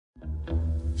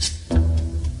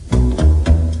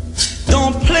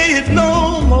Don't play it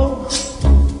no more.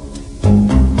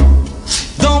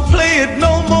 Don't play it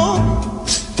no more.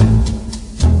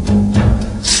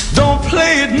 Don't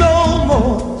play it no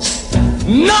more.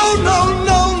 No, no,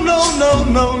 no, no, no,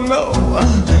 no, no.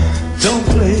 Don't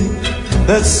play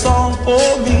that song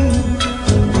for me.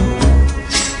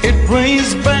 It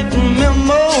brings back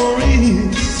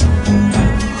memories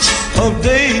of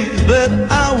days that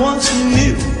I once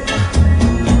knew.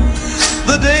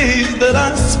 The days that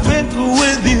I spent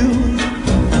with you.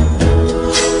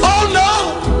 Oh no,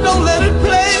 don't let it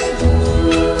play.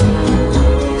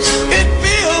 It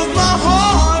fills my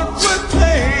heart with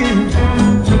pain.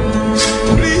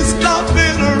 Please stop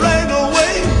it right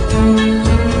away.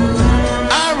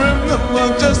 I remember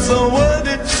just what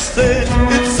it said.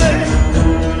 It said,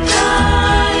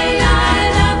 darling, I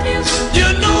love you. You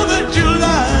know that you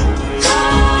lied.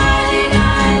 Darling,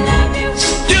 I love you.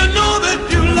 You know that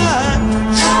you lied.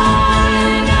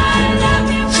 Darling, I love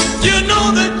you. You know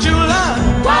that you lied.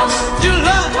 Wow. You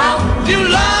lied. Wow. You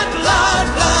lied, lied,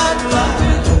 lied,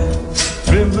 lied.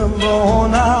 Remember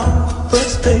on our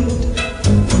first date,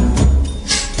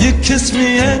 you kissed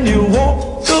me and you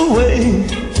walked away.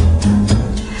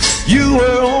 You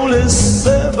were only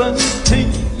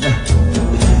 17.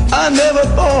 I never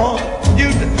thought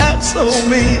you'd act so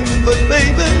mean, but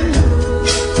baby,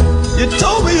 you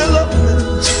told me you loved me.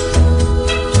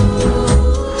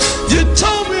 You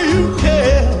told me you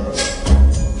cared.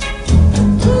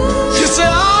 You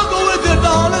said I'll go with you,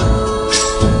 darling,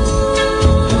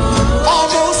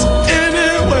 almost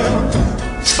anywhere.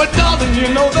 But darling, you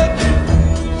know that.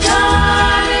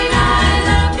 Darling, I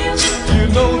love you. You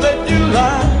know that you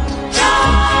lied.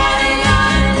 Darling, I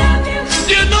love you.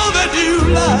 You know that you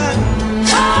lied.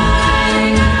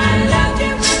 Darling, I love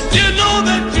you. You know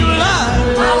that you lied.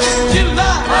 You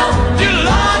lied. You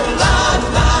lied, lied,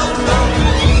 lied, lied.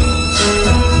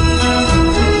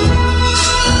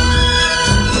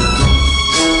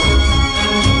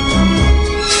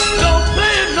 Don't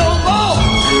play it no more.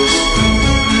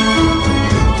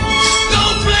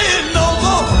 Don't play it no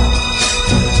more.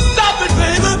 Stop it,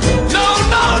 baby. No,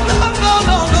 no, no, no,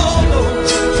 no, no, no.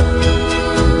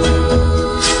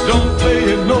 Don't play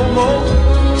it no more.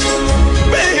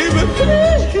 Baby,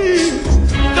 please.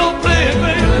 Don't play it,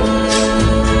 baby.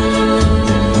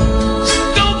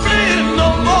 Don't play it no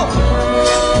more.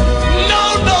 No,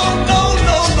 no, no,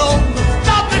 no, no.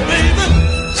 Stop it, baby.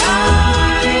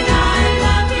 Darling, I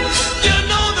love you. You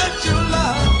know that you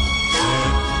lie.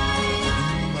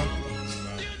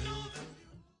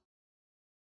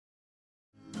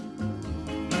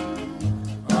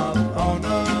 On a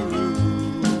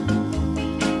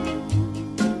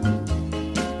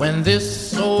When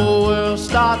this old world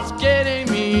starts getting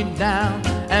me down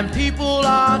and people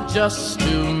are just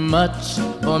too much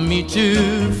for me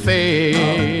to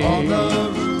face,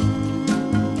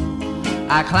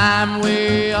 I climb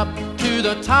way up to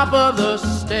the top of the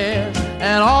stairs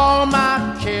and all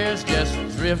my cares just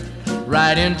drift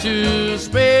right into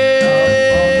space.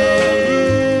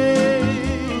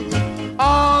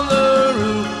 On the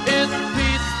roof it's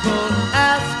peaceful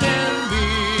as can be,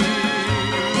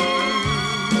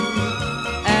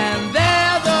 and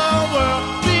there the world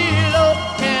below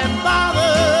can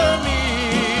bother me.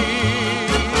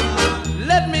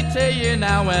 Let me tell you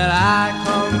now, when I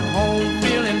come home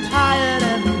feeling tired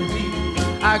and weak,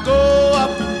 I go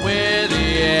up where the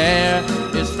air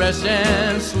is fresh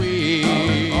and sweet.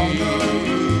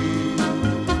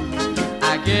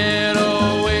 I get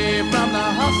away from the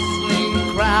hustling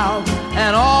crowd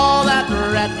and all that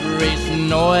rat race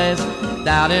noise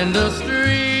down in the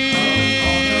street.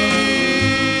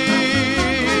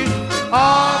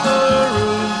 On the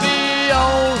roof, the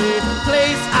only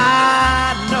place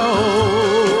I know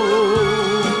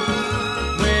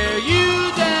where you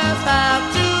just have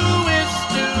to wish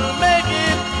to make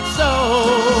it so.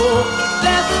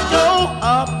 Let's go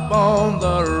up on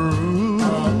the roof.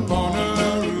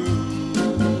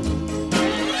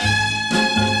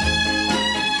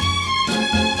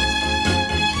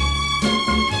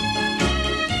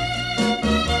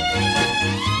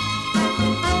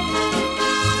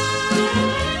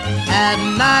 At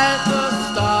night the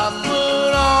stars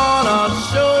put on a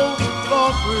show for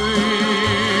free,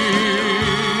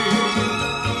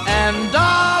 and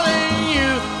darling,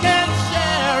 you can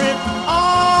share it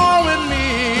all with me.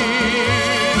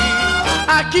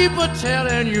 I keep a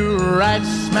telling you, right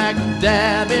smack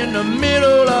dab in the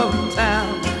middle of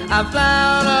town, I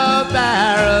found a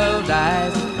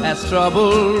paradise that's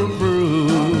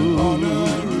trouble-proof.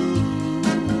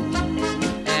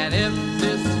 And if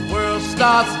this world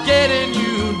starts getting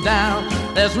you down,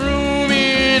 there's room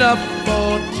enough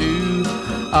for two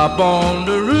up on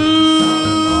the roof,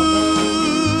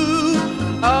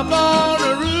 up on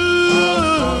the roof.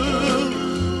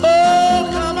 Oh,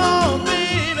 come on,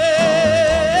 baby.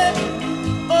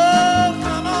 Oh,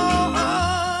 come on,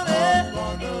 honey.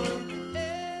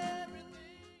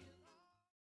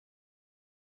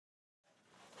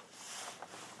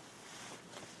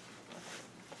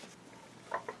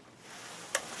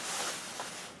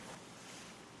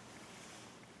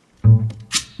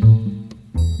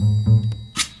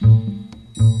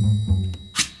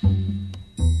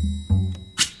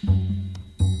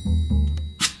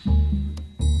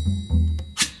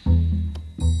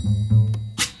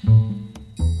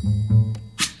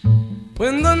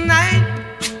 When the night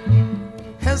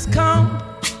has come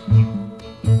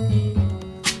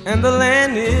and the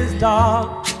land is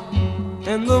dark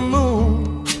and the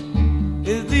moon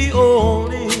is the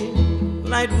only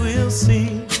light we'll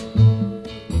see.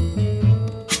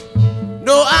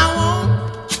 No, I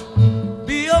won't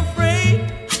be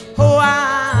afraid. Oh,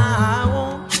 I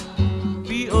won't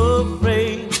be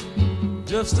afraid.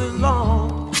 Just as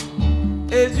long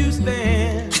as you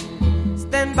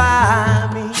stand by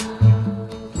me.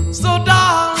 So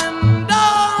darling,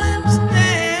 darling,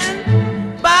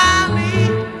 stand by me.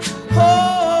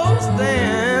 Oh,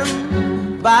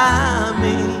 stand by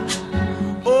me.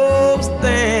 Oh,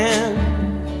 stand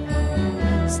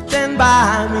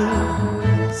by me.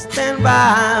 Stand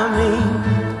by me.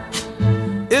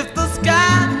 If the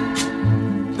sky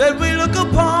that we look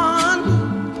upon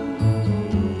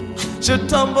should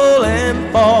tumble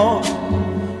and fall,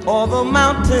 or the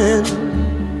mountain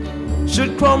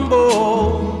should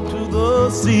crumble to the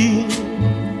sea,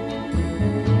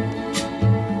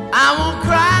 I won't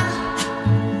cry,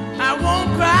 I won't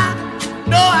cry,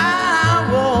 no, I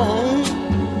won't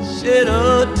shed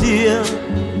a tear.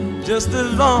 Just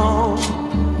as long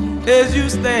as you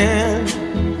stand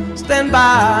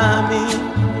by me.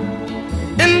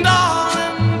 And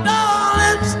darling,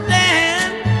 darling,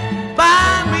 stand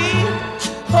by me.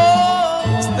 Oh,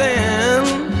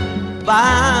 stand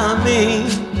by me.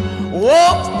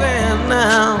 Oh, stand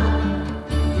now.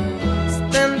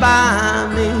 Stand by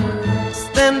me.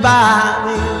 Stand by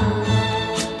me.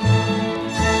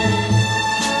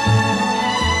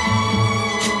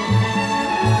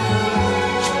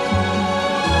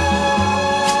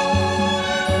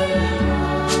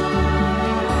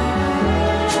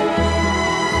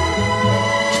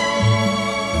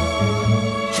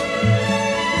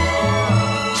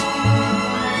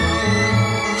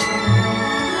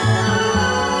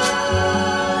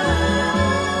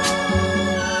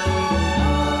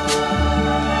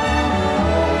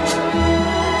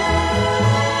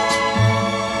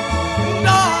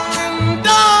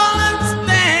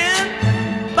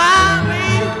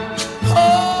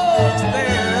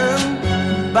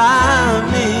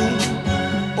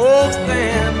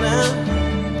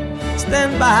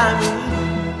 Stand by me,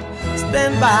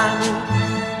 stand by me.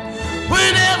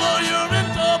 Whenever you're in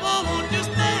trouble, won't you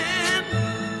stand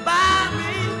by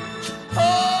me? Oh,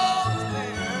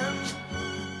 stand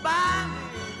by me.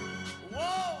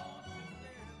 Whoa.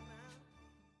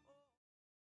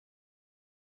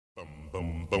 Bum bum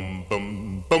bum bum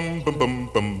bum bum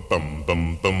bum bum bum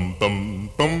bum bum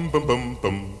bum bum bum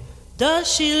bum. Does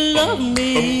she love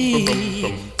me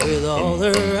with all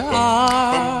her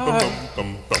heart?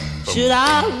 Should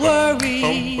I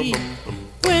worry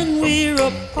when we're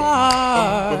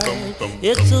apart?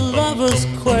 It's a lover's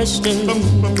question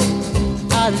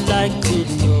I'd like to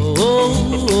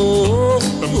know.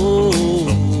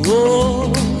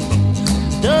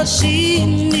 Does she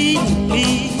need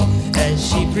me as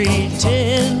she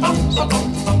pretends?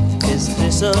 Is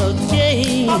this a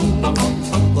game?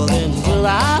 Well then will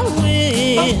I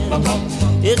win?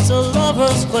 It's a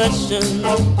lover's question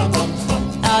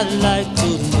I'd like to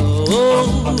know.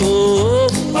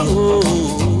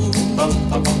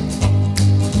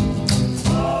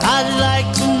 I'd like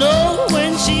to know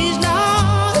when she's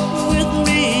not with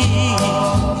me,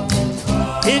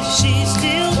 if she's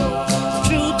still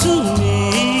true to me.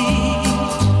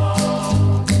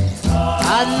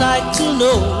 I'd like to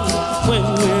know when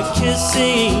we're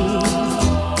kissing,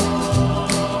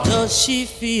 does she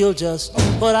feel just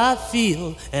what I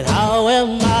feel? And how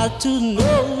am I to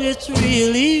know it's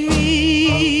really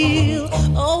real?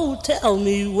 Oh, tell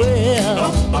me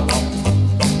where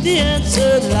the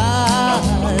answer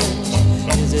lies.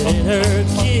 Is it in her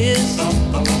kiss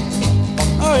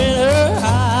or in her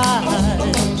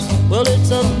eyes? Well,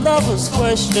 it's a lover's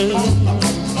question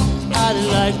I'd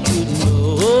like to know.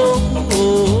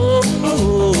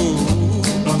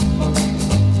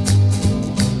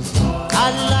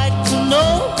 I'd like to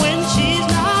know when she's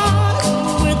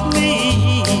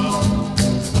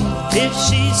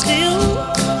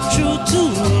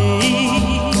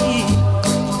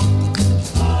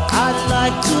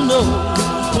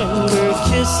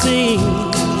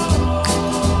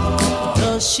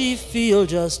feel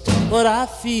just what I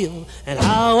feel, and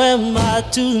how am I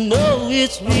to know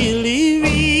it's really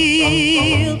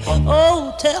real?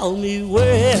 Oh, tell me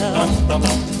where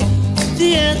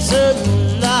the answer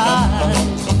lies.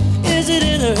 Is it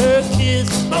in her kiss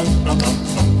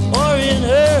or in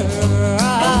her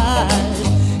eyes?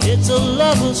 It's a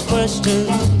lover's question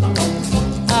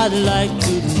I'd like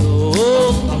to know.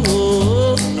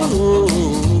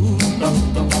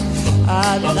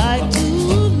 I'd like to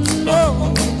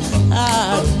know.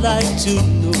 I'd like to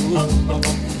know.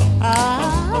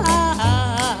 I'd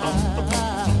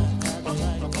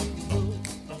like to know.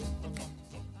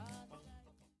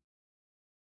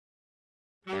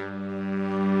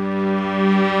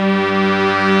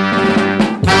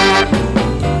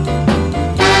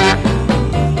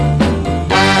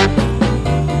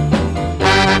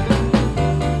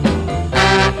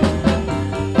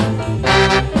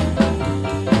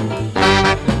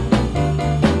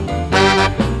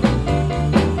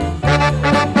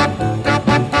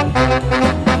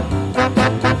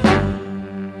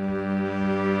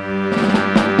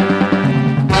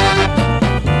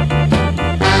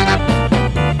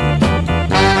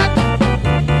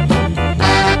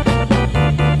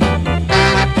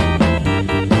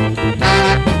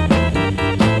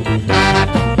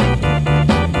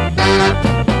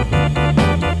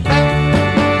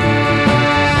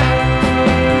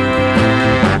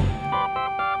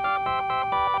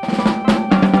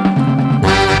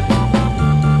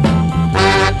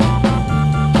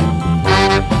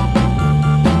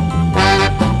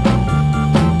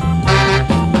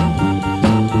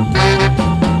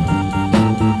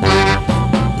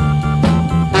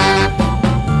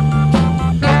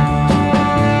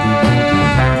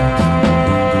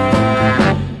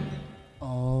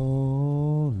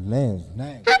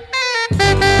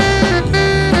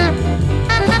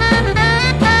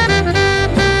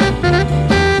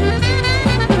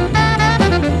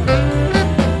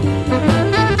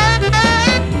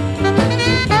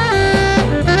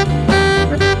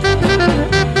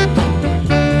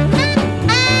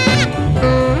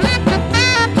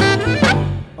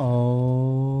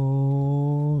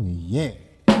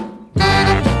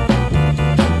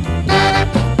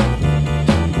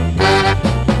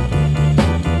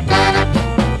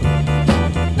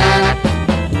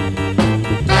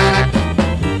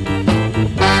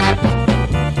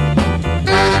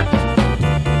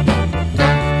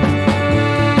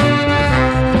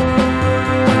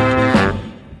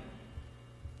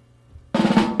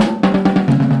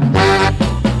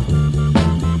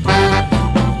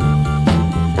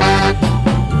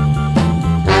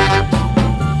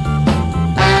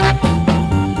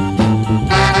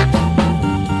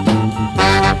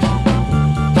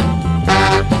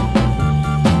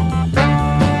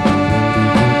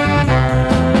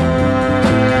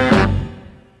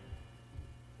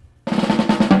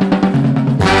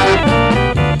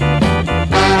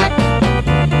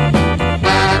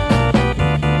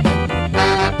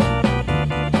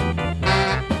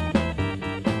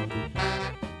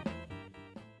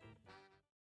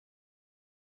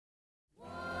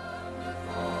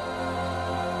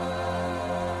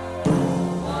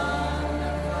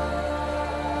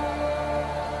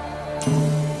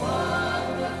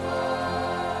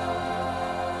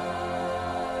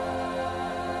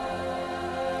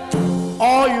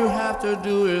 All you have to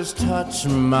do is touch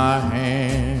my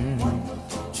hand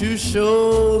to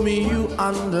show me you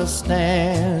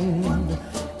understand.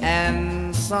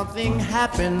 And something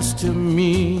happens to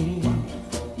me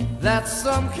that's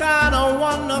some kind of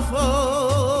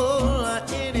wonderful.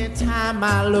 Anytime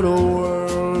my little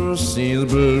world seems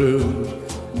blue,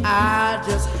 I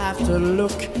just have to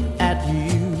look at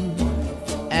you,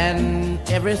 and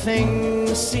everything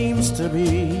seems to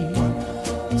be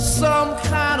some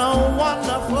kind of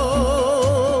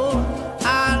wonderful.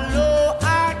 I know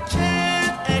I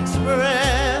can't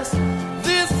express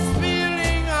this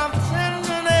feeling of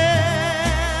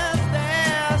tenderness.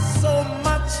 There's so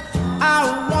much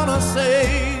I wanna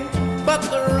say, but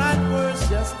the right words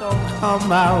just don't come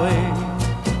my way.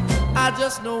 I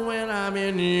just know when I'm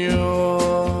in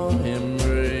your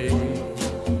embrace,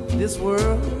 this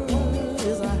world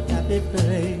is a happy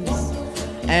place.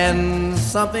 And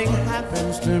something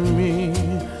happens to me,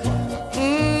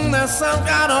 there's some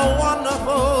kind of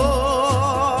wonderful.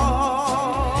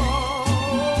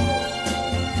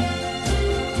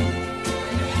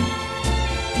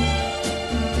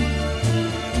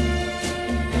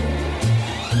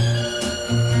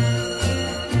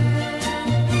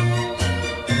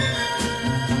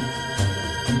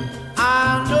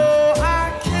 I know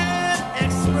I can't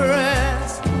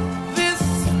express this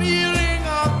feeling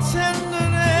of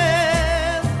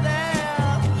tenderness.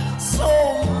 There's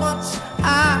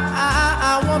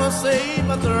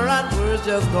but the right words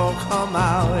just don't come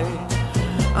my way.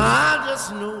 I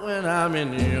just know when I'm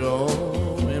in your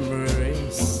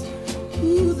embrace,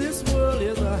 ooh, this world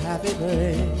is a happy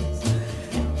place.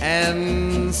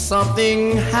 And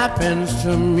something happens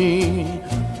to me,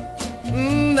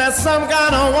 that's some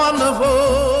kind of wonderful,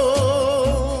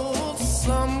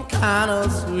 some kind of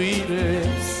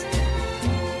sweetness,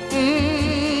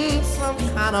 some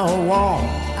kind of warm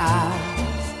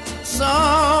eyes,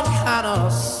 some kind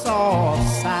of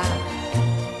soft side.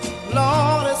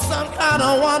 Lord, it's some kind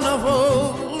of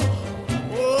wonderful,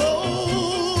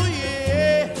 oh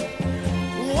yeah,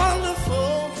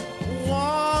 wonderful.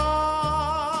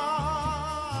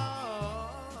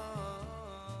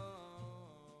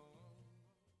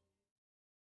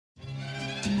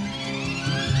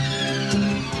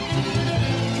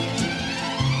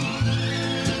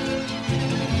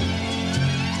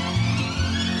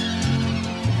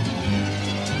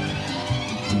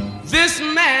 This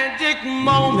magic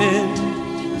moment,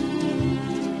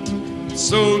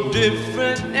 so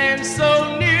different and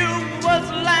so new, was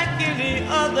like any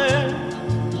other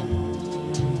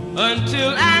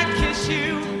until I kissed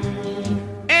you,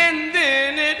 and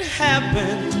then it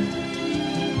happened.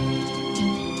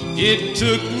 It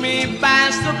took me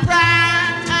by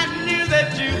surprise. I knew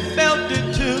that you felt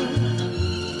it too,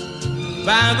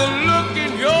 by the look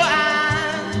in your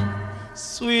eyes,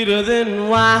 sweeter than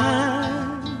wine,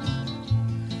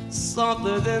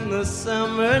 softer than the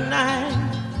summer night.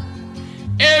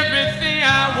 Everything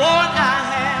I want, I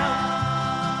have,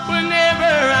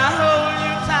 whenever I hold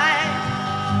you tight.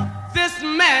 This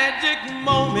magic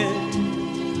moment,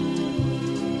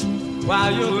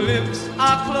 while your lips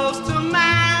are close to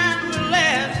mine, will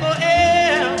last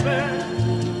forever,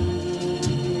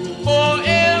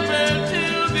 forever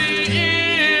till the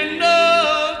end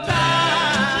of time.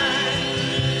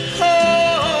 Oh,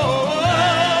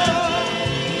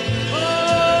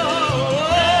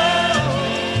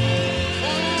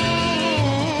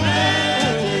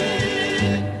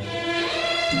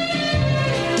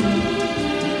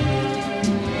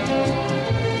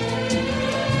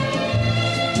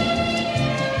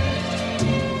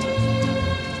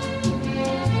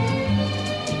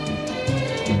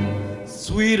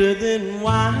 sweeter than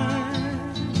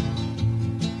wine,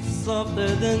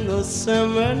 softer than the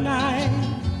summer night.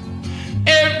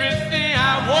 Everything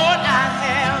I want, I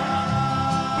have,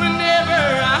 whenever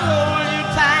I hold you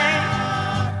tight.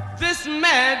 This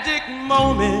magic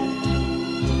moment,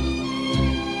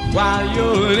 while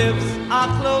your lips are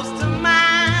close to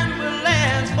mine, will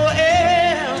last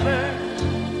forever,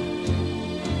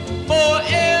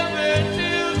 forever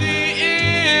till the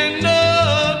end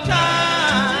of time.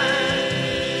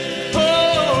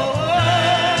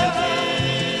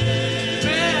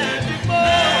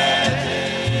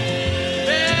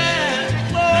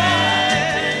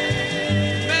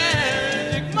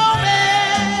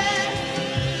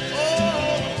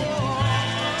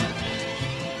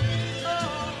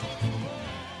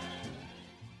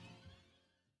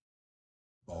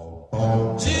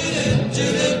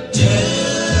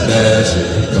 There she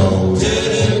goes.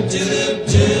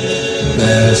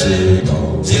 There she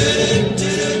goes.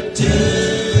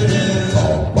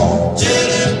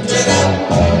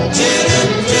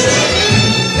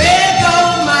 There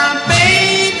goes my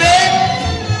baby,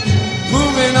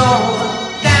 moving on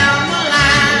down the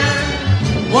line.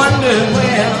 Wonder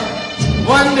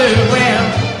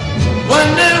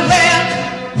where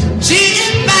she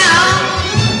is bound.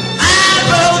 I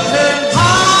broke her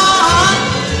heart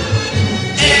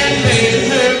and made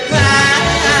her cry.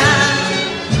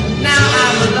 Now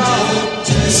I'm alone.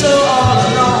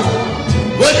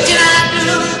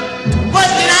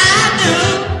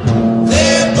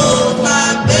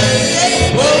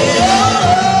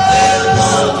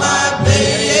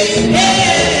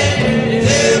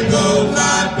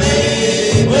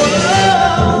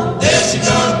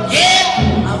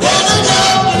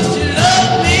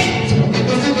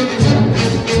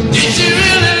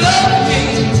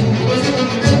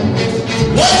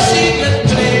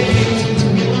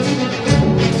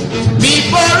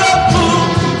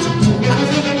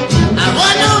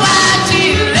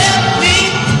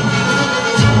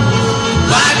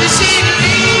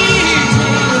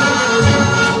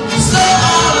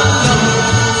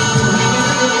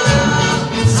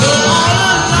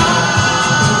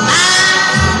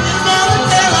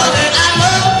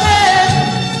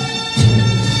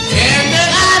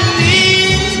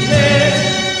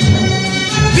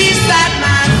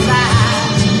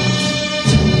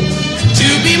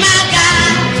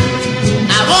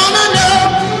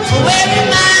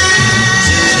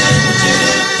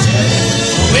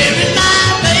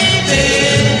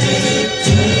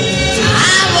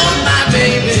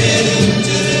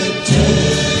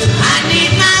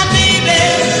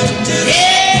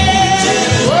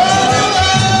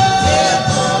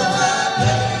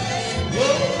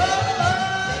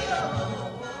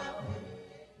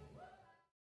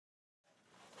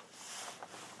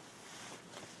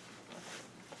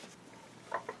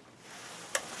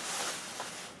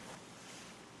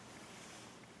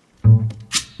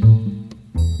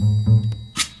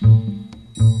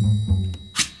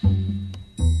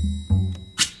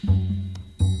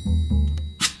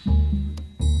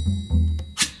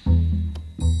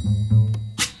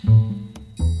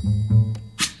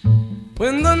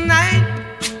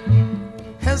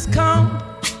 has come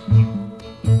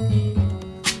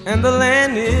and the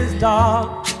land is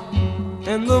dark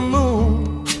and the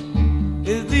moon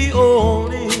is the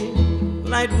only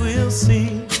light we'll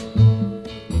see.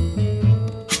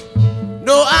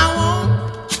 No, I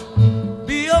won't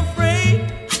be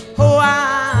afraid. Oh,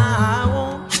 I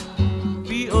won't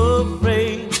be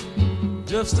afraid.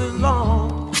 Just as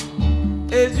long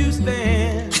as you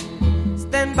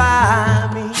stand by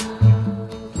me.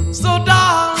 So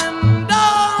darling,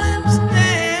 darling,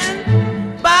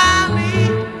 stand by me.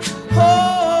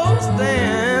 Oh,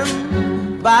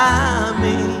 stand by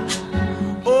me.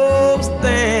 Oh,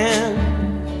 stand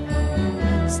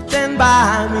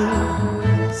by me.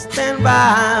 Stand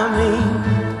by me.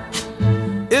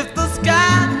 If the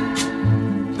sky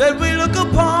that we look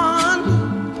upon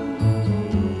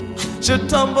should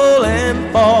tumble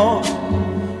and fall,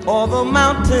 or the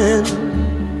mountain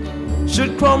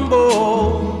should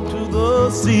crumble to the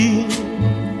sea,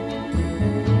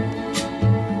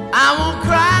 I won't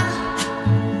cry,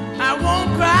 I won't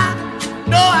cry,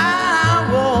 no, I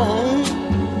won't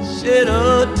shed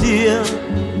a tear.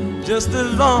 Just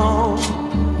as long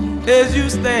as you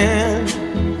stand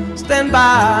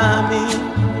by me.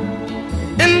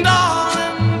 And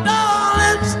darling,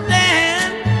 darling,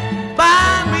 stand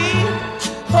by me.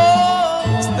 Oh,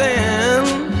 stand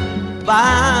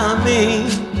by me.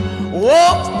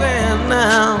 Oh, stand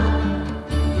now.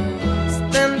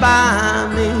 Stand by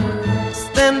me.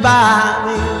 Stand by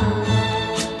me.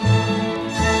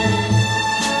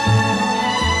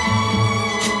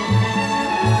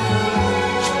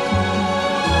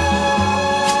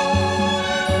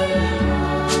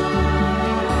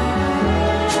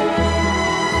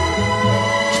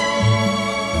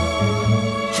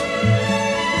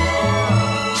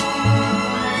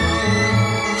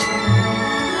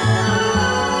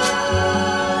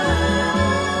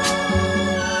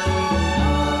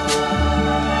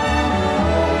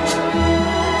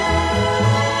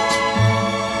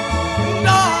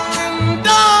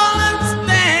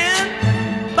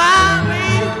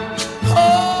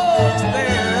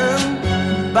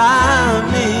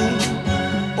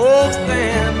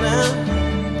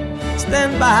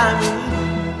 Stand by me,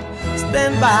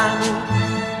 stand by me,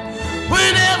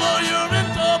 whenever